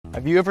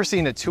Have you ever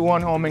seen a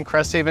 2-1 home in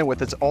Cresthaven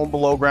with its own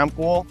below ground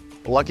pool?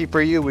 Lucky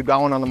for you, we've got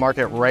one on the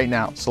market right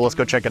now, so let's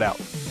go check it out.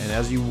 And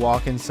as you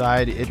walk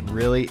inside, it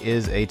really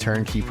is a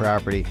turnkey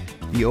property.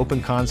 The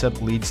open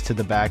concept leads to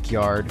the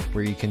backyard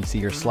where you can see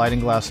your sliding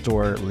glass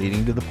door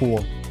leading to the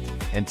pool.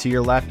 And to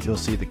your left, you'll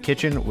see the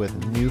kitchen with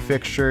new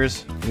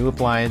fixtures, new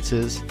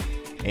appliances,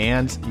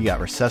 and you got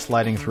recessed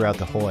lighting throughout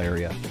the whole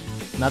area.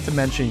 Not to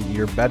mention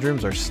your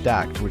bedrooms are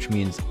stacked, which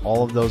means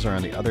all of those are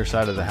on the other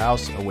side of the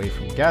house away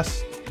from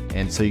guests,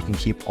 and so you can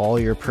keep all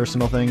your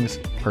personal things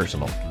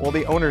personal. Well,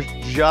 the owners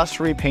just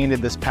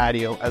repainted this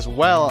patio as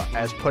well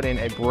as put in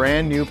a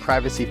brand new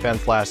privacy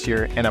fence last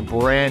year and a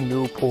brand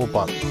new pool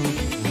pump.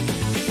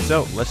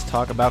 So let's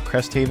talk about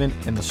Cresthaven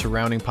and the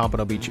surrounding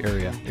Pompano Beach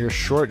area. You're a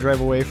short drive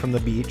away from the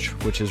beach,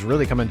 which is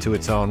really coming to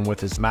its own with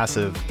this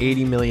massive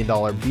 $80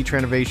 million beach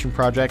renovation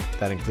project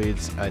that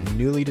includes a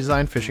newly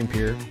designed fishing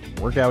pier,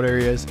 workout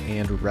areas,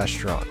 and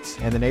restaurants.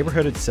 And the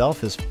neighborhood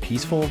itself is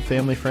peaceful,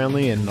 family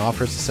friendly, and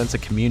offers a sense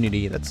of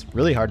community that's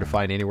really hard to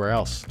find anywhere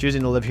else.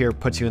 Choosing to live here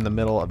puts you in the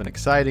middle of an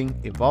exciting,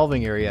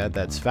 evolving area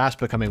that's fast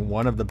becoming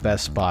one of the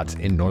best spots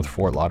in North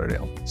Fort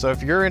Lauderdale. So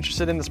if you're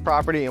interested in this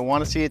property and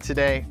want to see it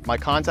today, my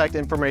contact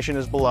information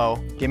is below.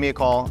 Give me a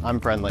call, I'm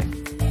friendly.